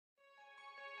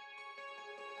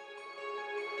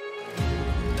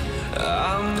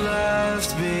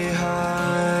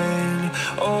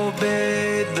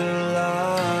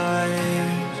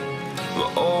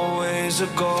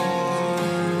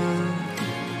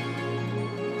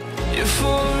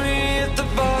Euphoria at the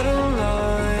bottom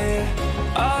line.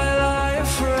 I lie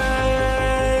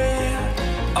afraid.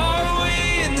 Are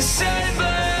we in the same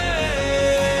place?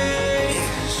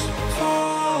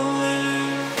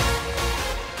 Falling.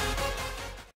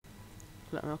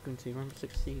 Hello, welcome to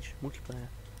RainBowSIxSeige multiplayer.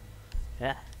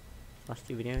 Yeah, last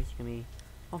two videos are gonna be.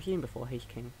 I've seen before. Haze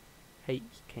King. I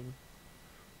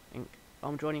think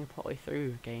I'm joining a partway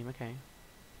through game. Okay.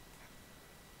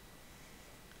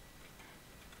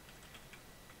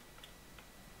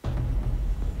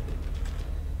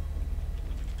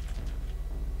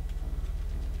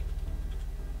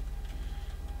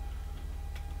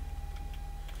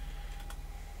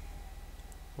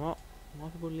 What? Why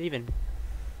are people leaving?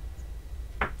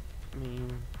 I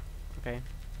mean, okay.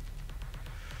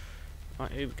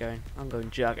 Right, who we going? I'm going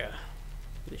Jagger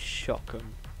with a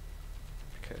shotgun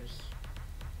because.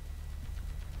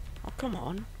 Oh come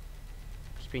on!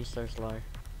 It's been so slow.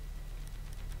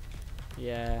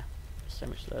 Yeah, so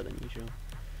much slower than usual.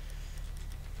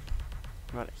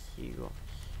 Right, let's see what.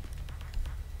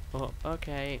 Oh,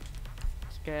 okay.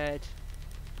 Scared.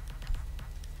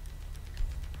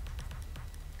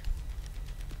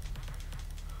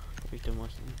 We've done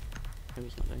worse than. Maybe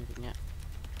he's not done anything yet.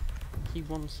 Is he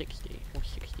 160 or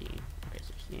 16? Okay,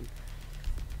 16.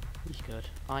 He's good.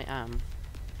 I am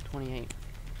 28.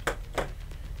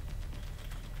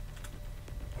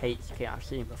 Hates. Okay, I've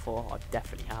seen him before. I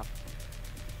definitely have.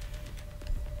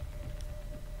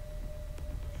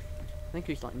 I think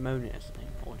he's like moaning or something,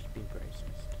 or just being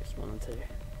racist. It's one and two.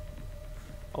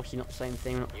 Obviously not the same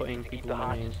thing. We're not putting people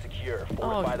moaning.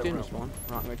 Oh, he's doing this one.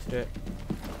 Right, I'm going to do it.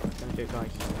 I'm going to do it,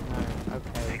 guys. No.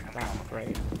 Okay, that's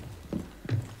great.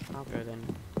 I'll go then.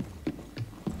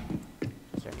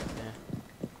 Let's go there.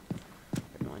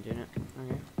 Don't mind doing it.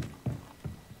 Okay.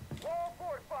 Wall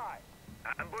fortified.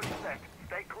 Ambush set.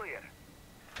 Stay clear.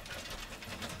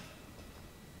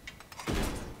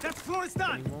 That floor is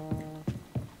done. Any more?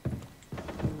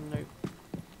 Nope.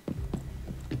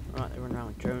 Right, they run around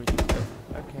with drones and stuff.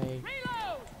 Okay.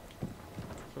 Reload.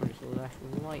 Someone just left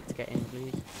light to get in,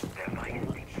 please.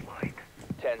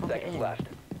 10 seconds left.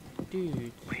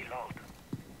 Dude. Reload.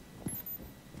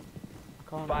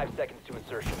 Can't. 5 seconds to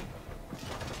insertion.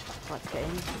 Light to get in.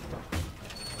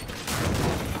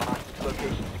 Hostage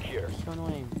location secure. It's so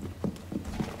annoying.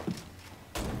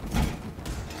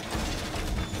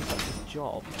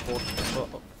 Job forced to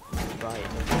put up right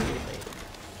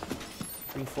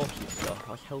reinforcement stuff. I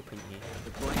was helping you.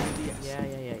 Yeah.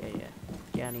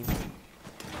 Yeah, I need.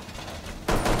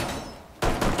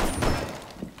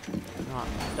 Right,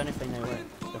 I don't know if they know where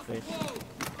stuff is.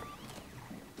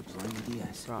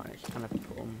 Right, just kind of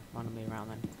put them randomly around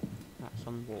then. That's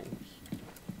on walls.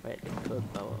 Wait, it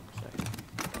could blow up, so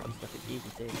this stuff is easy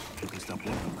to do. You can stop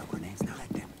working my grenades now. Let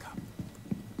them come.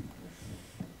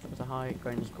 There's a high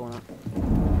going in this corner.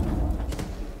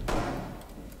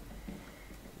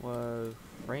 Whoa,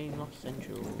 frame loss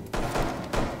central.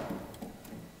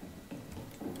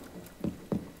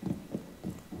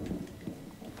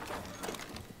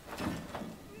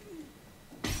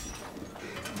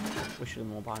 Wish there were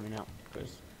more behind me now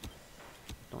because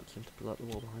I don't seem to blow up the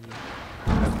wall behind me.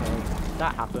 Okay,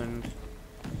 that happened.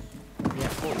 Yeah,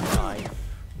 45.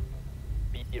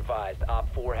 Be advised,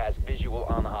 Op 4 has visual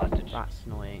on the hostage. That's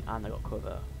annoying, and they got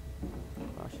cover.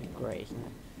 That's actually great, isn't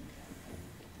it?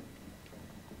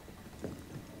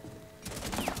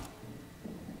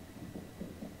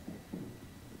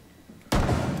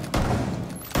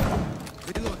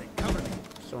 Reloading. Cover me.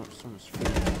 Someone's free.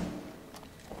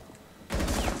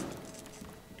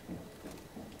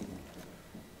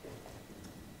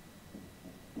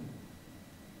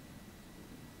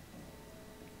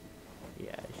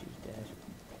 Yeah, she's dead.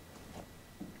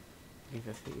 Give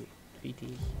her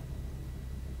feeties.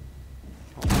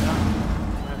 Oh, that.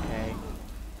 Okay.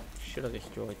 Should have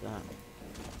destroyed that.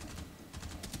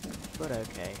 But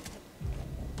okay.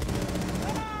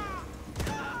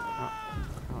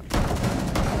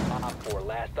 Op 4,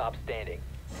 last stop standing.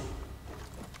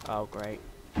 Oh, great.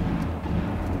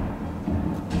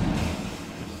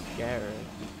 Scared.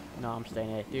 No, I'm staying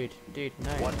here. Dude,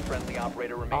 no. One friendly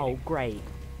operator remaining. Oh, great.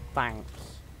 Thanks.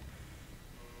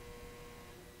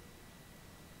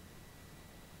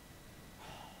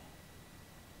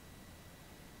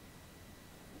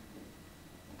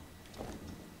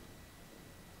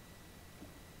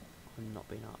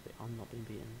 I'm not being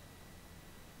beaten.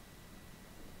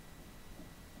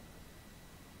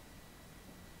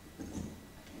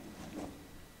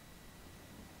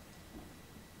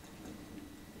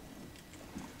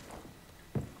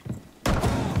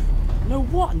 No,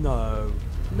 what? No.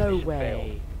 No Mission way.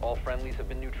 failed. All friendlies have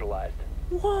been neutralized.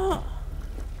 What?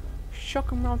 shock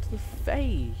him round to the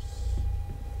face.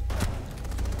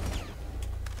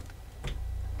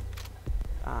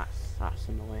 That's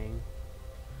annoying.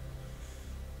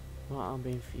 Well, I'm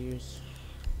being fused.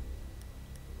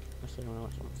 I still don't know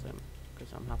what's wrong with them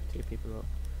because I'm happy to get people up.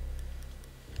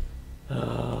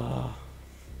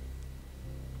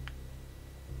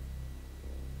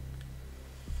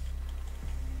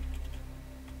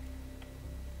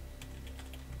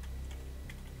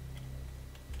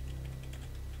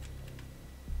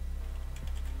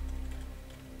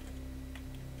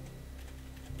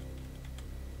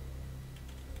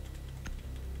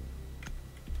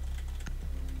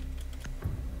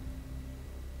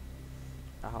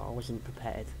 I wasn't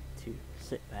prepared to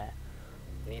sit there.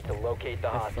 Need to locate the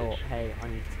I hostage. thought, hey, I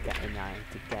need to get in now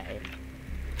to get in.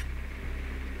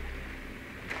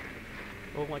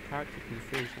 All my characters can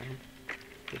freeze now.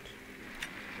 Good.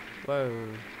 Whoa,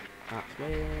 that's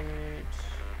weird.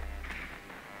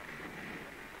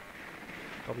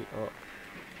 Probably up.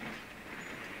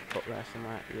 Up there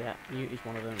somewhere. Yeah, mute is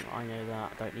one of them. I know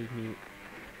that. I don't need mute.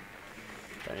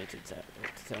 Don't need to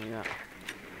tell me that.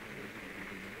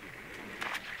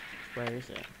 Where is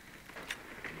it? Is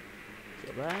it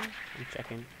up there? I'm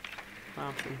checking.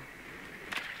 Oh, cool.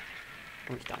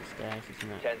 Oh, it's downstairs, isn't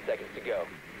it? 10 seconds to go.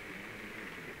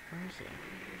 Where is it?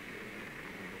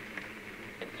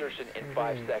 Insertion in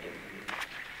 5 seconds.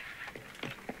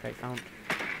 Okay, found.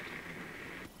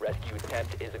 Rescue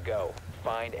attempt is a go.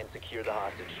 Find and secure the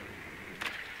hostage.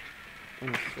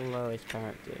 I'm the slowest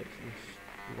character. I'm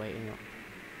just waiting up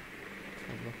to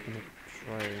look in the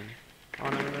train. Oh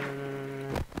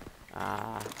no.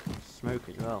 Ah, smoke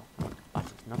as well. That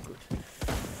is not good.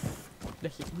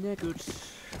 This is not good.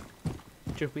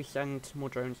 Should we send more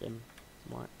drones in?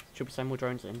 What? Should we send more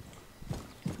drones in?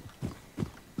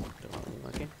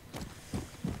 Working.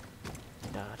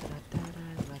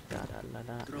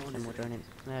 Send more drone in.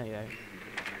 There you go.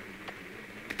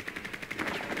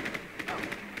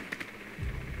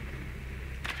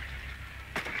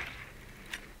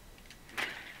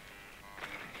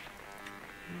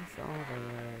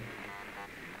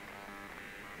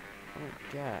 I don't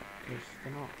get, because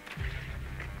they're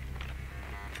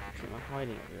not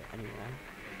hiding it anywhere.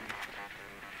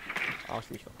 Oh,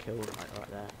 somebody's got killed right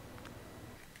there.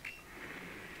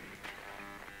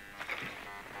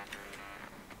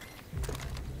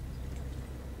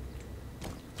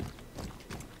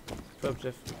 Purpose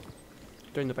of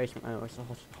doing the basement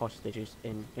hostages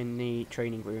in the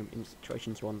training room in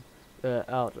situations 1. The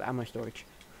ammo storage.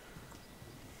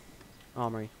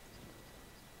 Armory.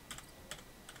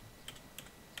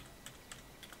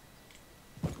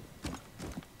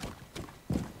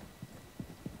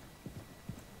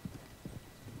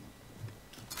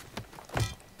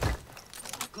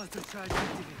 Cluster charge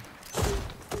activated.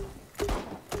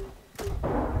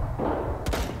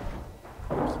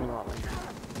 Something like that.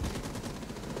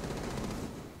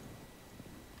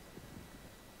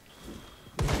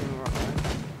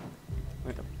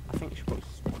 Wait, I think you should probably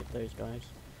stick with those guys.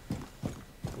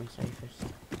 Probably safest.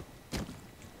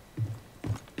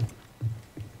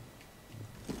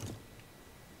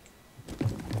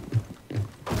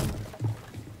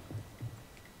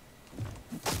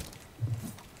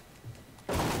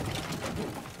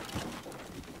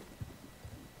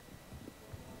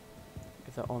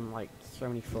 They're on like so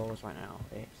many floors right now,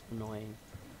 it's annoying.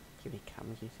 Too many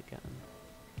cameras you to get them.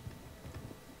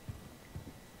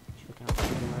 Should look out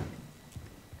for them.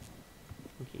 I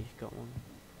think he's got one.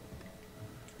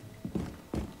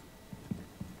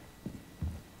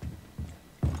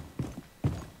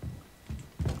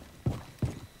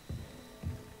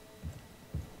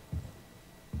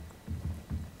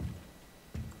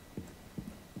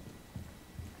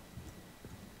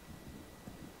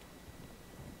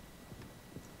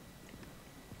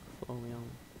 We on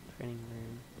training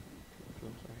room.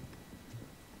 Floor, sorry.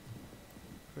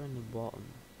 We're in the bottom.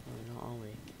 No, we're not, are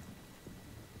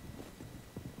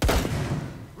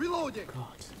we? Reloading.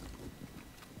 God.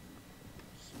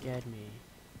 Scared me.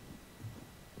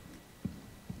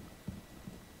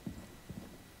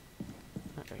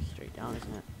 That goes straight down,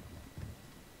 isn't it?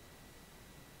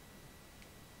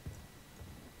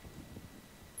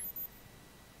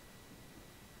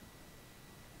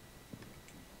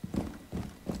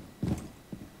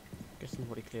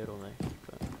 Somebody cleared all this,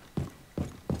 but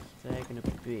they're gonna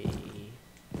be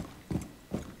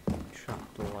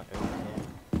trapdoor right over here.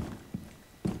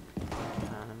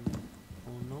 Can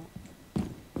or not.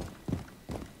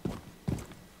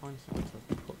 Find somewhere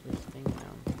to put this thing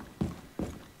down.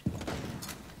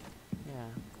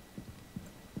 Yeah.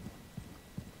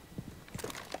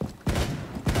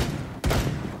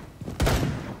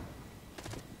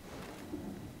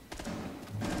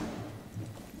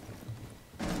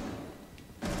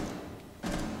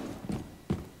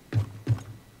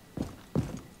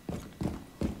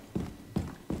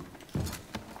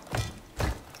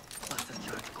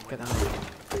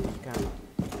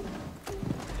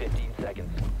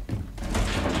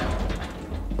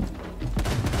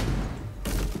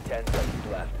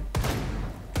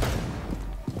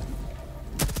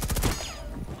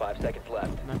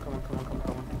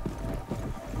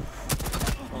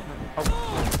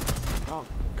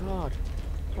 god.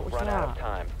 What was Run that? out of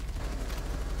time.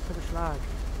 So much lag.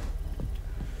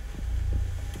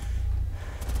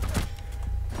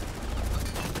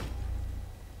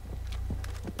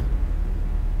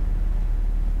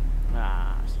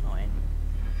 Ah, that's annoying.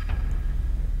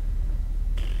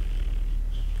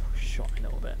 Shot me a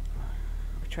little bit.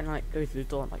 I was trying to like go through the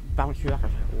door and like bounce through that. I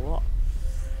was like, what?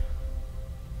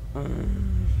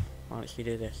 I'll actually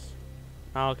do this.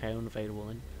 Oh, okay, unavailable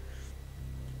then.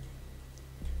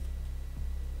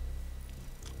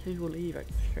 Who will leave it?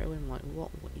 Throw him like, what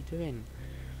are you doing?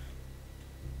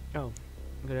 Oh,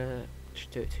 I'm gonna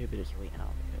just do it 2 videos a week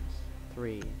now because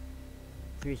three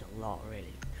is a lot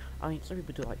really. I mean, some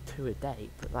people do like 2 a day,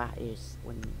 but that is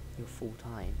when you're full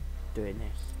time doing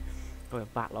this. Got a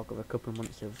backlog of a couple of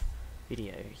months of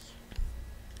videos.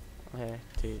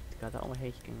 To go that on my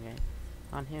hate game,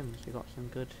 and him, so we got some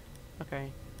good.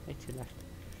 Okay, 82 left.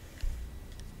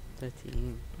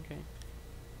 13. Okay.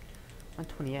 I'm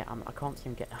 28. I can't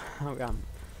seem to get. I'm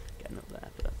getting up there,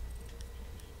 but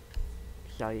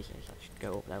so I should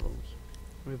go up levels.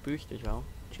 I'm a boost as well.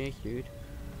 Cheers, dude.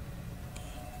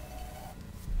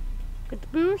 Get the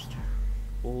boost.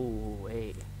 Oh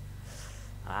wait.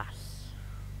 That's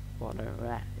what a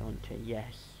rat onto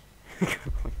yes. Oh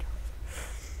my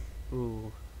god.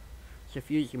 Ooh. So if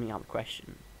you're giving me out the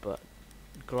question, but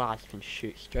glass can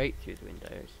shoot straight through the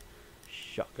windows.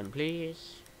 Shotgun,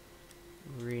 please.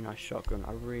 Really nice shotgun.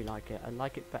 I really like it. I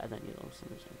like it better than the other ones.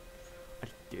 I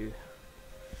do.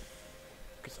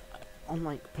 Because on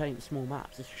like playing small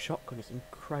maps, this shotgun is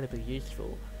incredibly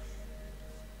useful.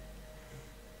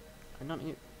 And not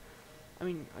even, I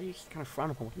mean, I used to kind of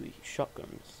frown upon people who use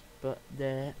shotguns, but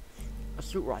their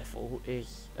assault rifle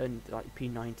is, and like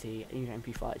P90, even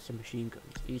MP5, some machine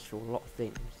guns, used for a lot of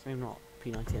things. Maybe not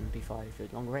P90 and MP5 for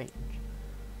long range,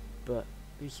 but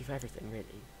used for everything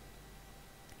really.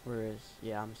 Whereas,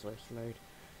 yeah, I'm so slowed.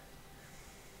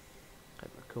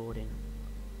 Like recording.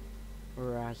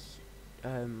 Whereas,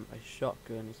 a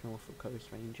shotgun is more for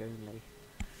close range only.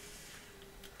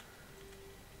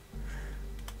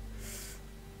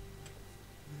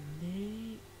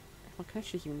 My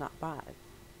connection isn't that bad.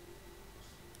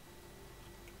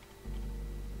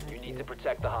 You need to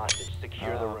protect the hostage.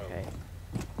 Secure the room. Okay.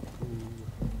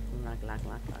 Ooh. Lag.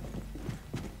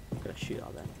 I'm gonna shoot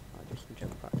out then. I just some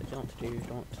general practice. You know what to do. You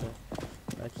don't want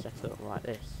to set it up like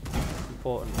this. It's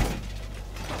important.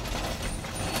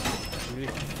 Use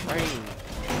the frame.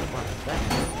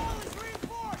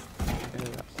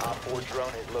 Op 4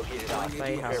 drone is located on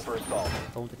prepare for assault.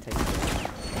 I want to take the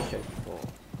show before.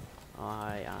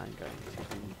 I am going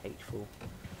to be hateful.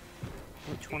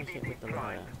 Which one is it with the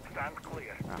ladder? Stand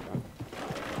clear. That one.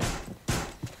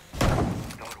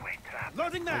 Doorway trap.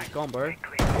 Loading It's that! gone, bro.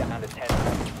 Down to 10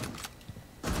 seconds.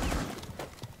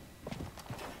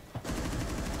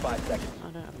 5 seconds. I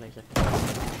don't have a laser.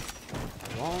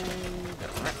 Long.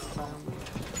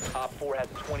 Op 4 has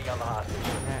a 20 on the hostage.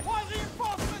 All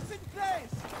reinforcements in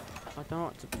place! I don't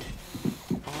want to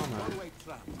armor. Doorway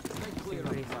trap. Stay clear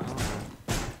Ready of for that. armor.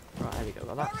 Right, there we go.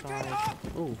 Got that side.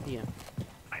 Oh, here.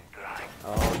 I'm trying.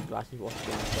 Oh, glass is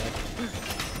washing inside.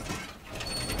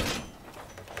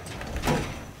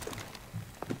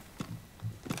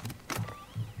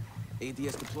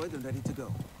 ADS deployed and ready to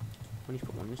go. I need to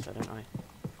put one on this side, don't I?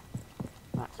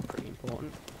 That's pretty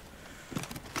important.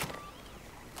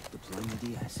 Deploying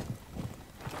ADS.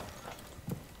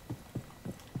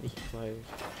 This is closed.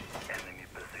 Enemy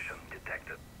position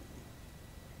detected.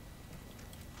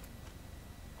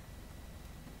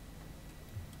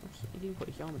 He didn't put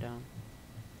his armor down.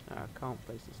 Oh, I can't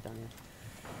place this down here.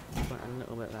 Put it a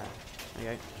little bit there.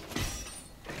 There you go.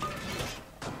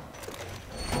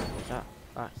 What's that?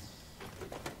 That's...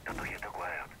 Target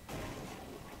acquired.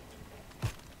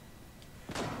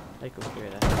 They go through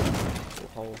there. Little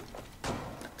hole.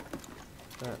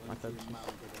 My focus is...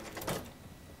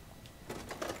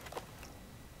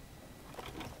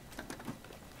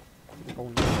 Hole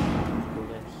in all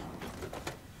this.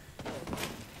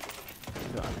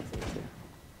 Got anything to do.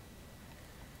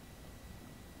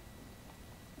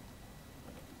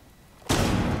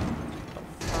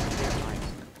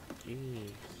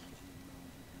 Jeez.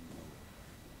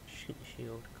 Shoot the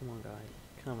shield. Come on, guys.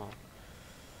 Come on.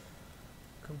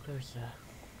 Come closer.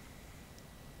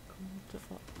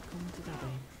 Come to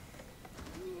daddy.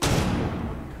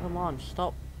 Come on,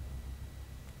 stop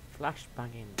flash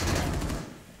banging. I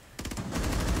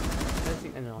don't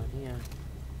think they're not here.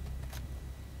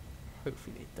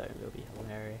 Hopefully they don't, it'll be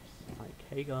hilarious. Like,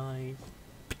 hey guys.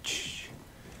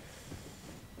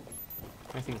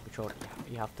 I think control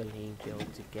you have to lean kill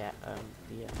to get the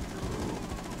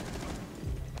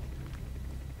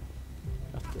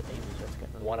that's the aim is just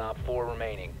get the One op 4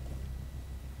 remaining.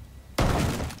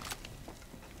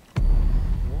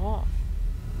 What?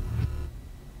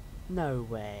 No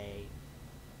way.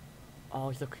 Oh,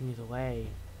 he's looking his way.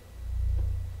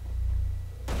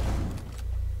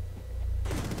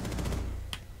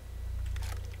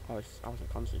 I wasn't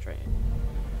concentrating.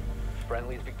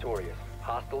 Friendly's victorious.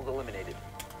 Hostiles eliminated.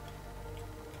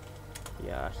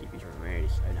 Yeah, CP's really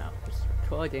slow now. It's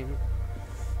recording.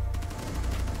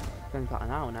 It's been about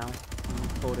an hour now.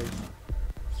 Recorded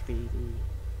speedy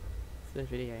for this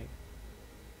video.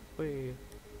 Woo.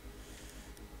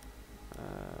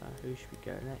 Who should we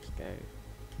go next? Go.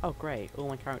 Oh great! All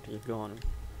my characters have gone.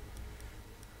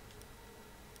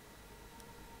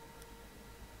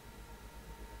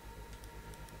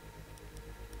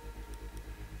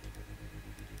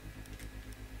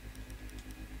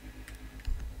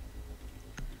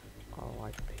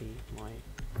 RIP my.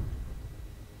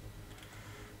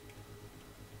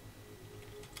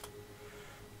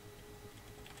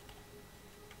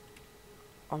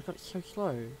 Oh, I got it so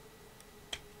slow.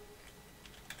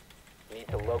 Need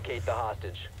to locate the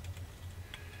hostage.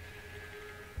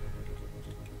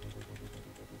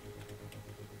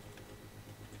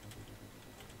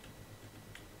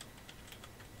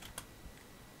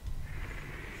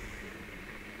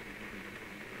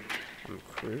 I'm a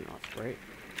crew, that's great.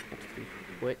 That's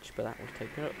the witch, but that was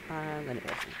taken up, and then it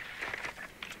wasn't.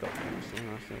 Got something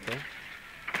nice in there.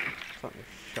 Something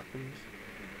with shotguns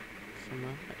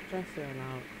somewhere. I don't feel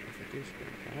allowed if I do speak.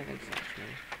 I don't think so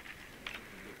actually.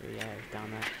 Oh yeah, it's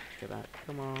down there. Let's go back.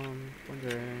 Come on,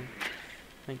 wondering.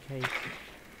 Okay.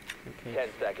 10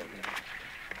 seconds.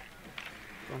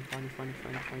 Go on, find it.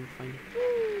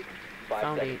 5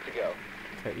 Found seconds it. to go.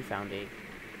 Totally found it.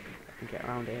 I can get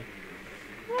around here.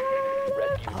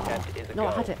 Rescue attempt is a No, go.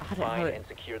 I had it. Find and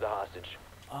secure the hostage.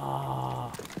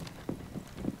 Ah.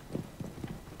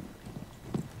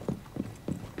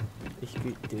 This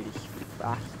could do this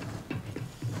fast.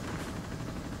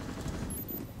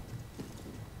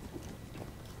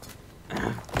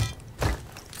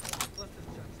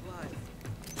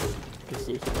 This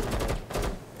is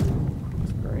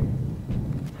that's great.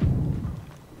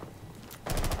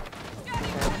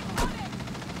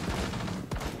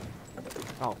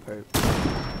 Oh, poop.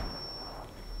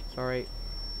 Sorry.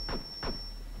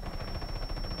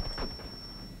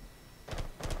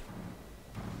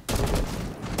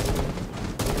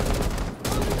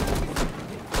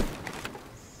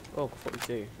 Oh,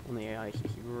 42 on the AI, it's a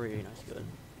really nice gun.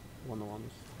 One of the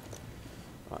ones.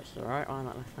 Right, so right on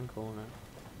that left hand corner.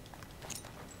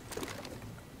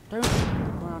 Don't go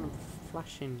around and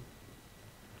flashing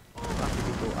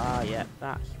people. Ah, yeah,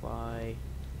 that's why.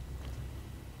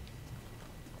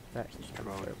 That's just a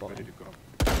robot. Ready to go.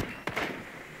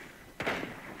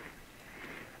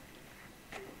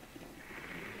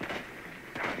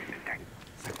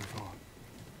 Second floor.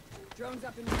 Drones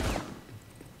up in the air.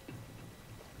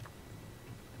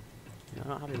 Yeah, I'm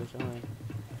not happy with that.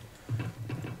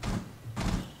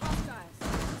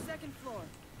 Hostiles. Second floor.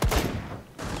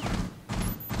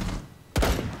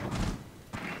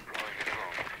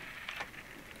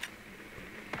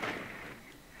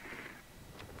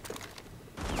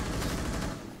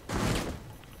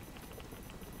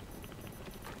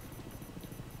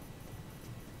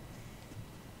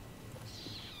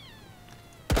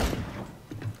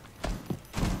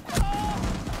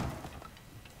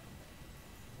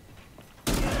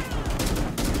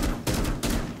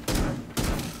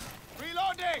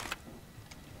 Reloading!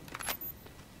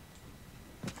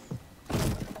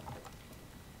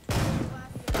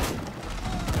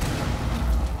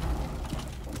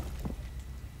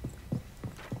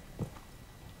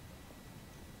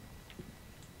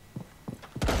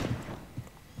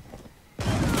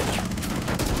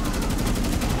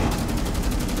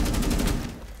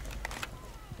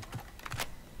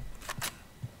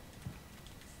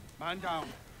 Man down.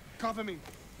 Cover me.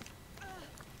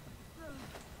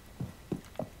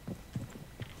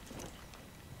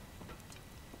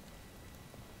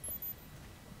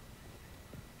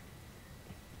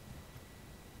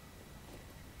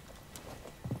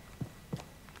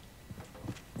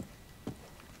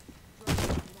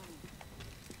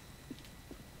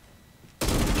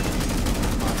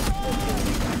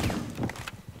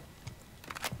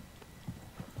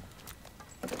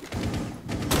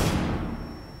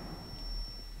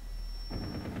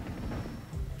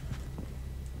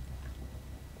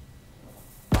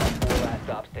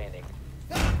 Stop standing.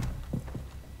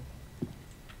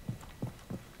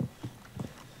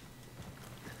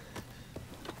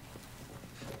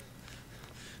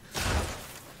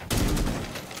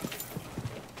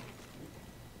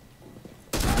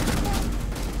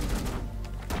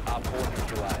 Op 4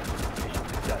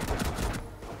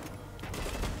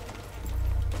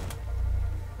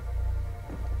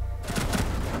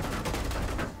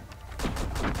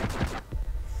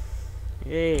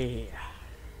 Yeah.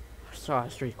 Sorry, I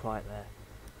was really quiet there.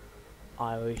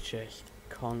 I was just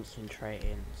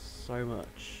concentrating so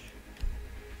much.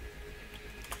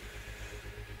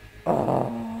 Oh.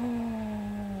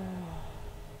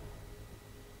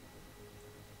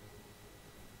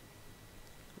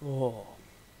 Oh.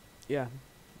 Yeah.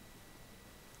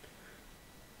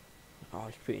 Oh, I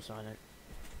was pretty silent.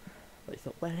 But I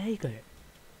thought, where did he go?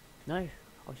 No, I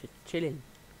was just chilling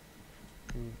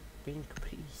and being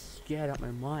completely scared out of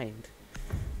my mind.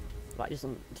 Like, it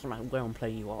doesn't matter where on play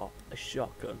you are, a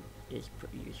shotgun is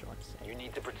pretty useful, I'd say. You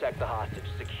need to protect the hostage.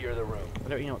 Secure the room. I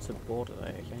don't really know what's the border though.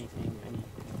 Is anything?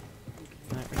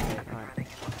 No, okay, right.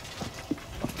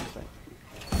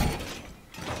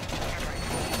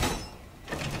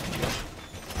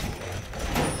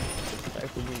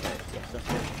 Open windows, yes, that's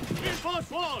good. Reinforce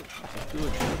wall! That's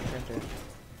good. Okay.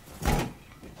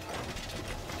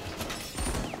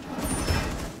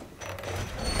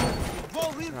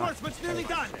 Wall reinforcements nearly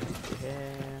done!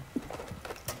 Yeah.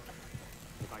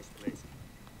 Device placed.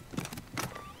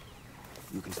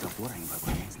 You can stop worrying about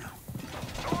grenades now.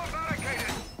 Door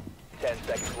barricaded! 10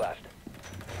 seconds left.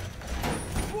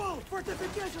 Wall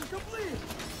fortification complete!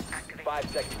 5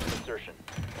 seconds to insertion.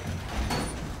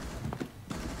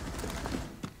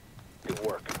 Good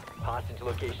work. Hostage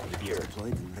location secure.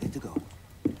 Deployed and ready to go.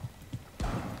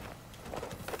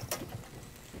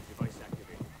 Device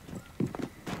activated.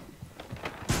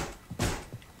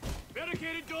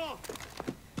 Barricaded door!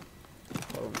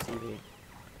 Put on TV.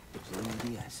 Deploying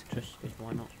DS. Just because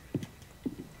why not?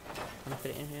 Can I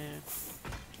fit it in here?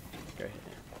 Go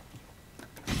here.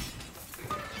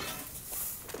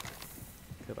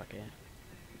 Go back here.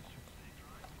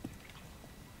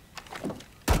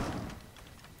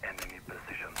 Enemy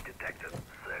position detected.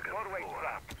 Second doorway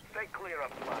trapped. Stay clear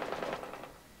of fire.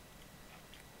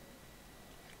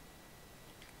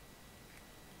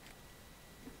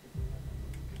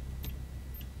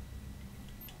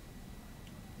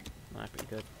 Nah, pretty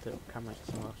good. The camera's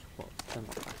somewhere else. What? Turn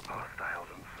that back. Hostiles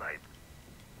in sight.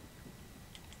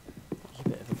 That's a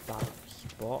bit of a bad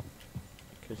spot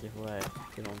because of where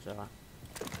the ones are.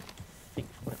 I think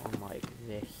put it on like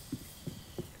this.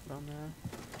 Around there.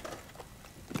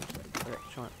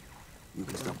 Let's try it. You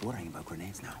can stop worrying about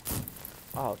grenades now.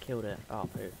 Oh, I killed it. Oh,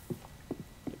 poo.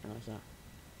 Didn't realise that.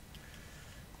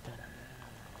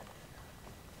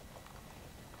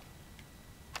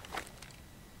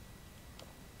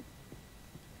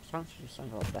 Sounds just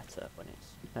sounds a lot better when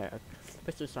it's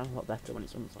pistol sounds a lot better when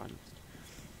it's unsilenced.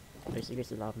 Basically,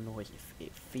 it's a loud noise.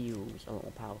 It feels a lot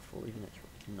more powerful, even if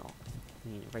it's not. I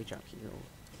mean, rage traps is all.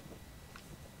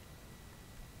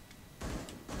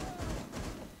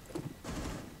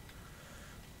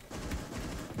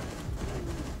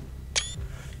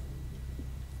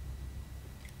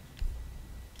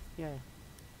 Yeah,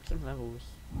 some levels.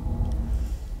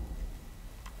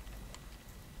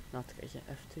 Not to is it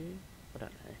F2? I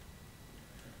don't know.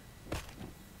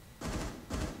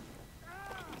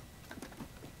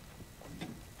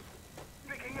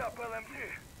 Picking up LMG.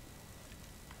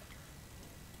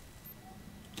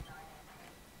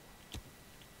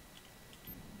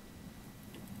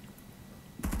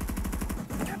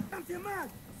 Empty mag!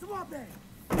 Swap it!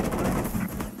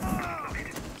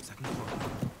 Second floor.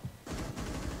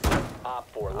 Op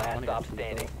 4, last stop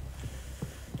standing.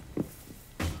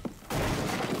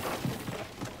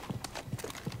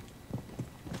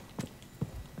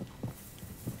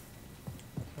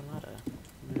 The ladder.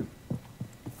 No.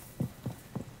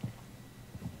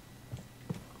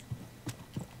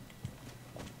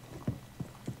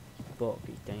 But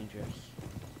he's dangerous.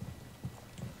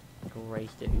 Great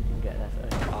if you can get there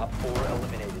first. Op 4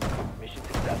 eliminated. Mission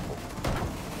successful.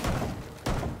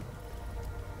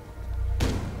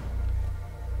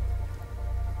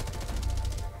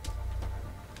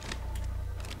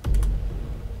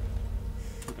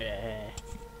 Yeah.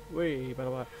 Wee, by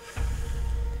the way.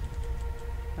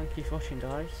 Thank you for watching,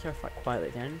 guys. Sorry if I quietly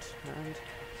at the end, and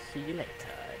see you later.